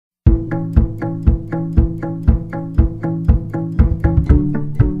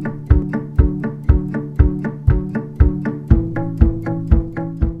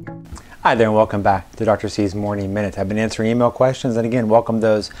Hi there and welcome back to Dr. C's Morning Minute. I've been answering email questions, and again, welcome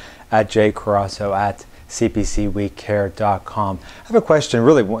those at jcarasso@cpcwecare.com. I have a question, a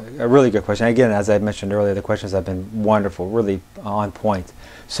really good question. Again, as I mentioned earlier, the questions have been wonderful, really on point.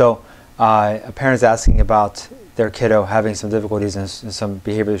 So a parent's asking about their kiddo having some difficulties and some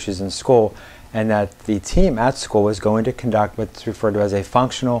behavior issues in school, and that the team at school is going to conduct what's referred to as a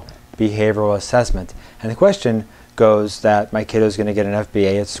functional behavioral assessment. And the question goes that my kiddo is going to get an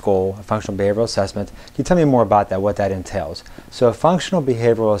FBA at school, a functional behavioral assessment. Can you tell me more about that, what that entails? So a functional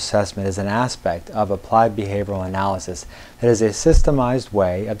behavioral assessment is an aspect of applied behavioral analysis that is a systemized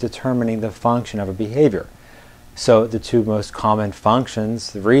way of determining the function of a behavior. So the two most common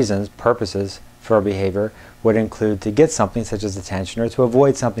functions, reasons, purposes for a behavior would include to get something such as attention, or to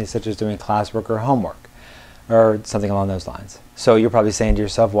avoid something such as doing classwork or homework, or something along those lines. So you're probably saying to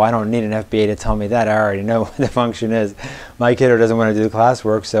yourself, well, I don't need an FBA to tell me that. I already know what the function is. My kiddo doesn't want to do the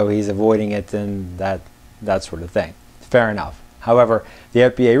classwork, so he's avoiding it, and that sort of thing. Fair enough. However, the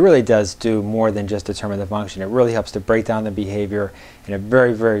FBA really does do more than just determine the function. It really helps to break down the behavior in a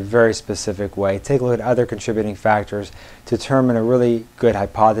very, very, very specific way. Take a look at other contributing factors to determine a really good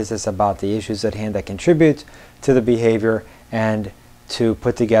hypothesis about the issues at hand that contribute to the behavior, and to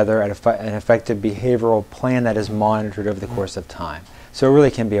put together an effective behavioral plan that is monitored over the course of time. So it really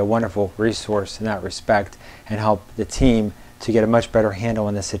can be a wonderful resource in that respect and help the team to get a much better handle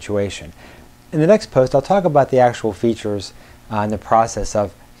on the situation. In the next post, I'll talk about the actual features and the process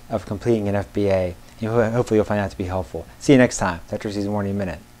of completing an FBA. Hopefully you'll find that to be helpful. See you next time. Dr. C's Morning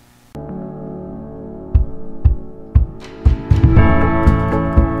Minute.